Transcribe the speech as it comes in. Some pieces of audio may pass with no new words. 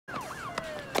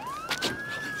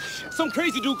Some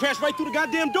crazy dude crashed right through the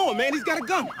goddamn door, man. He's got a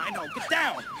gun. I know. Get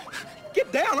down.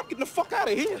 Get down. I'm getting the fuck out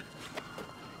of here.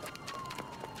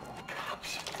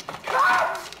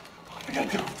 Cops! What are we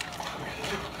gonna do?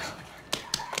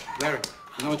 Larry,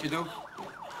 you know what you do?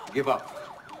 Give up.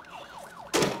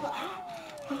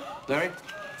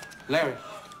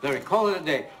 Larry, call it a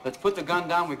day. Let's put the gun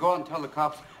down. We go out and tell the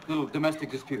cops a little domestic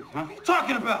dispute, huh? What are you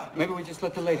talking about? Maybe we just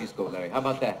let the ladies go, Larry. How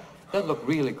about that? That'd look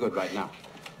really good right now.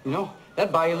 You know,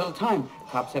 that'd buy you a little time.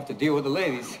 Cops have to deal with the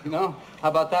ladies, you know? How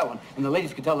about that one? And the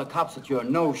ladies can tell the cops that you're a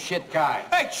no-shit guy.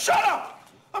 Hey, shut up!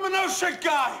 I'm a no-shit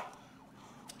guy.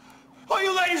 All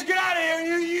you ladies get out of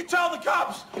here and you tell the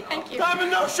cops. Thank you. I'm a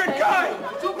no-shit guy.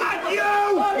 Not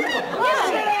you! What?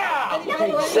 Sit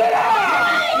down! Sit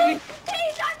down!